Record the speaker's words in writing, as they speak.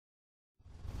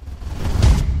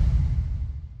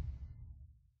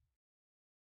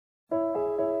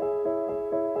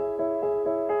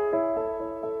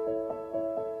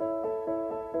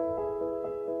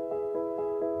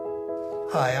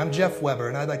Hi, I'm Geoff Weber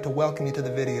and I'd like to welcome you to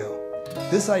the video.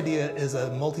 This idea is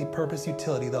a multi-purpose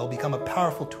utility that will become a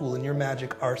powerful tool in your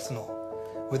magic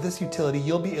arsenal. With this utility,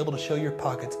 you'll be able to show your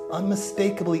pockets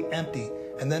unmistakably empty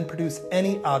and then produce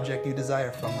any object you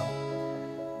desire from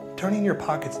them. Turning your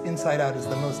pockets inside out is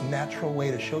the most natural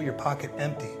way to show your pocket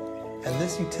empty, and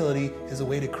this utility is a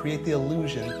way to create the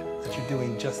illusion that you're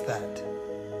doing just that.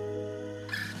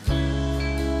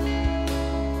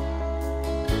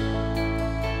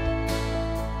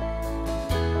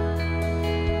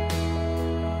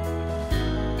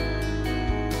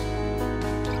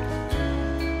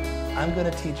 I'm going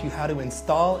to teach you how to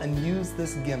install and use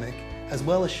this gimmick, as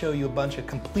well as show you a bunch of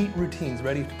complete routines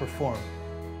ready to perform.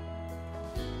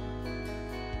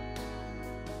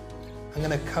 I'm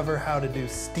going to cover how to do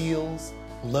steals,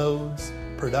 loads,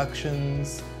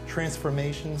 productions,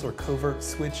 transformations or covert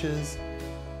switches.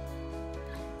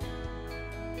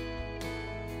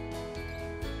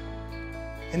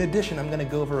 In addition, I'm going to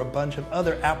go over a bunch of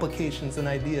other applications and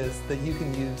ideas that you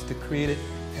can use to create it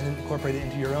and incorporate it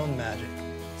into your own magic.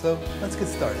 So let's get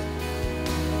started.